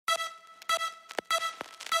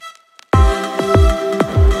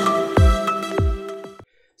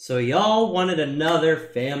So y'all wanted another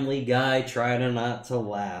Family Guy Try Not to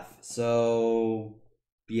Laugh. So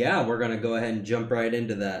yeah, we're going to go ahead and jump right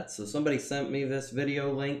into that. So somebody sent me this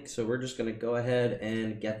video link, so we're just going to go ahead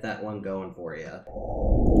and get that one going for you.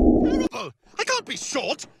 I can't be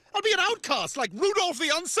short. I'll be an outcast like Rudolph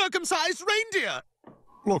the uncircumcised reindeer.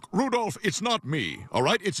 Look, Rudolph, it's not me, all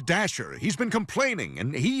right? It's Dasher. He's been complaining,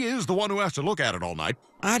 and he is the one who has to look at it all night.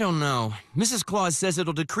 I don't know. Mrs. Claus says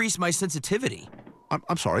it'll decrease my sensitivity.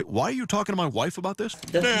 I'm sorry, why are you talking to my wife about this?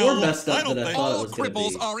 That's more messed up than I thought it All was going to be.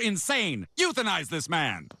 cripples are insane. Euthanize this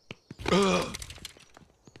man.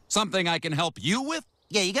 Something I can help you with?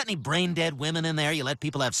 Yeah, you got any brain-dead women in there you let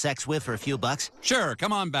people have sex with for a few bucks? Sure,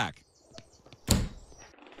 come on back.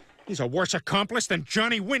 He's a worse accomplice than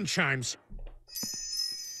Johnny Windchimes.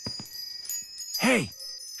 Hey,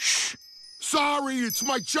 Shh! Sorry, it's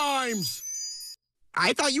my chimes!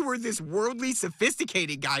 I thought you were this worldly,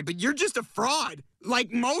 sophisticated guy, but you're just a fraud, like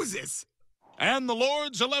Moses. And the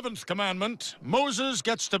Lord's 11th commandment, Moses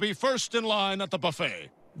gets to be first in line at the buffet.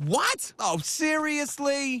 What? oh,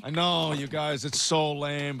 seriously? I know, you guys, it's so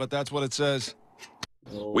lame, but that's what it says.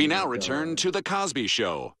 Oh We my now God. return to The Cosby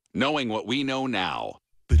Show, knowing what we know now.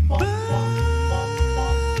 This is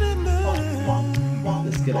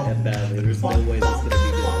going to end badly. There's no way this is going to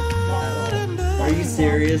be good at all. Are you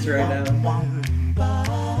serious right now?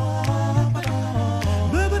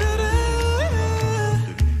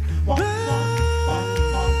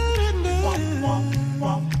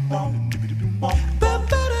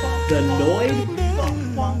 The Noid?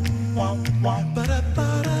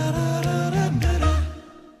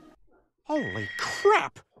 Holy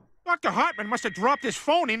crap! Dr. Hartman must have dropped his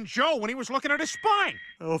phone in Joe when he was looking at his spine.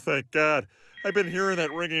 Oh, thank God. I've been hearing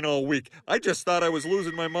that ringing all week. I just thought I was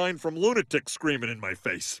losing my mind from lunatics screaming in my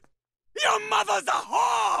face. Your mother's a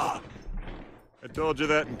whore! I told you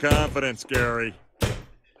that in confidence, Gary.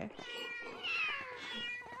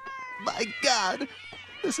 My God,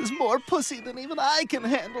 this is more pussy than even I can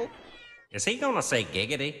handle. Is he gonna say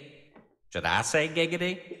giggity? Should I say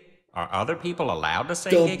giggity? Are other people allowed to say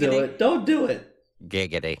Don't giggity? do it. Don't do it.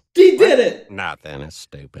 Giggity. He did it. Nothing. It's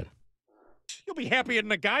stupid. You'll be happier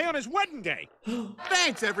than a guy on his wedding day.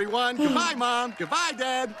 Thanks, everyone. Goodbye, Mom. Goodbye,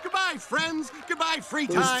 Dad. Goodbye, friends. Goodbye, free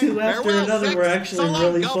Those time. two after Farewell, another sex. were actually So long,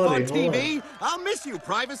 really golf funny. on Hold TV. I'll miss you,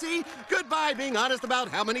 privacy. Goodbye, being honest about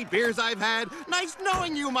how many beers I've had. Nice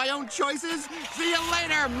knowing you, my own choices. See you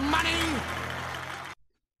later, money.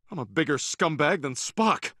 I'm a bigger scumbag than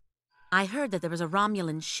Spock. I heard that there was a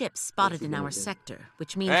Romulan ship spotted in our sector,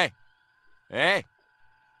 which means... Hey!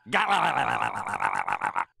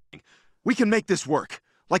 We can make this work,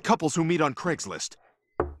 like couples who meet on Craigslist.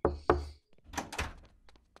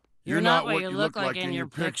 You're not what you look like in your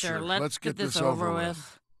picture. Let's get this over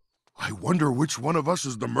with. I wonder which one of us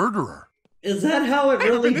is the murderer. Is that how it I haven't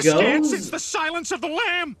really been this scared goes? since the Silence of the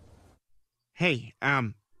Lamb. Hey,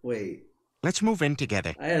 Wait, let's move in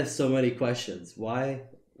together. I have so many questions. Why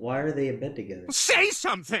are they in bed together? Say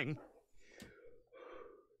something.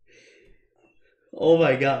 Oh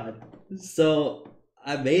my God. So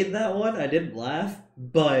I made that one. I didn't laugh,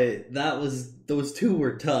 but those two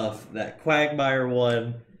were tough. That Quagmire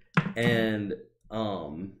one and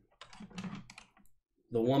the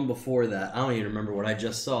one before that. I don't even remember what I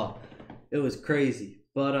just saw. It was crazy.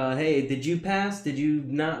 But hey, did you pass? Did you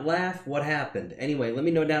not laugh? What happened? Anyway, let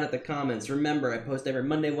me know down at the comments. Remember, I post every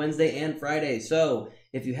Monday, Wednesday, and Friday. So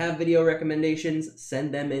if you have video recommendations,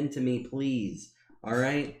 send them in to me, please. All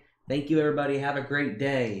right? Thank you, everybody. Have a great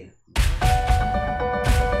day.